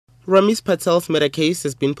Rameez Patel's murder case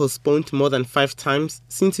has been postponed more than 5 times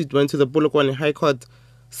since it went to the Polokwane High Court.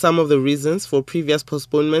 Some of the reasons for previous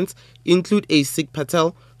postponements include a sick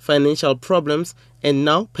Patel, financial problems, and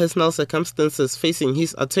now personal circumstances facing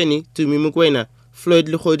his attorney, Tumi Mokoena. Floyd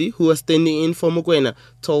Lukhodi, who was standing in for Mokoena,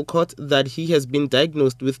 told court that he has been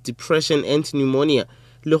diagnosed with depression and pneumonia.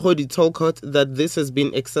 Lukhodi told court that this has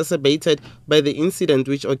been exacerbated by the incident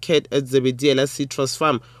which occurred at Zebediela Citrus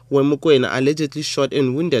Farm, where Mokoena allegedly shot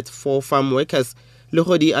and wounded 4 farm workers.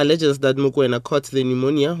 Lukhodi alleges that Mokoena caught the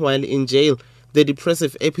pneumonia while in jail. The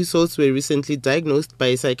depressive episodes were recently diagnosed by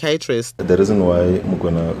a psychiatrist. The reason why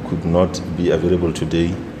Mokoena could not be available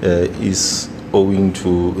today is owing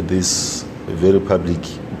to this very public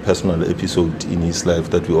personal episode in his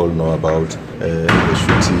life that we all know about, the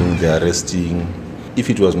shooting, the arresting. If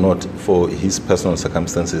it was not for his personal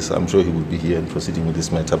circumstances, I'm sure he would be here and proceeding with this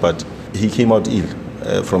matter, but he came out ill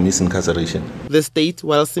from his incarceration. The state,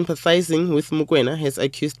 while sympathizing with Mokoena, has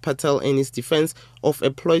accused Patel and his defense of a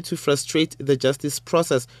ploy to frustrate the justice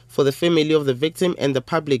process for the family of the victim and the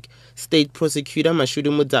public. State Prosecutor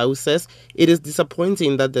Mashudu Mudau says it is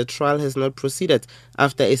disappointing that the trial has not proceeded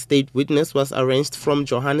after a state witness was arranged from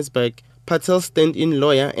Johannesburg. Patel's stand-in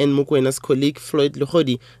lawyer and Mokwena's colleague Floyd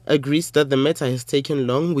Lukhodi agrees that the matter has taken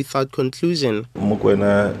long without conclusion.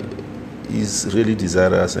 Mokoena is really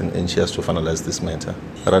desirous and anxious to finalize this matter.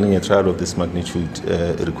 Running a trial of this magnitude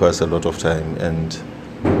requires a lot of time, and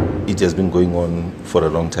it has been going on for a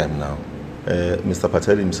long time now. Mr.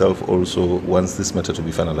 Patel himself also wants this matter to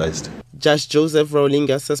be finalized. Judge Joseph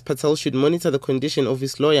Rawlinga says Patel should monitor the condition of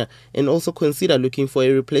his lawyer and also consider looking for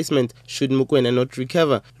a replacement should Mokoena not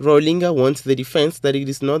recover. Rawlinga wants the defense that it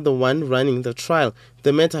is not the one running the trial.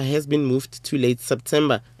 The matter has been moved to late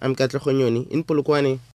September. I'm Katlego Nyoni in Polokwane.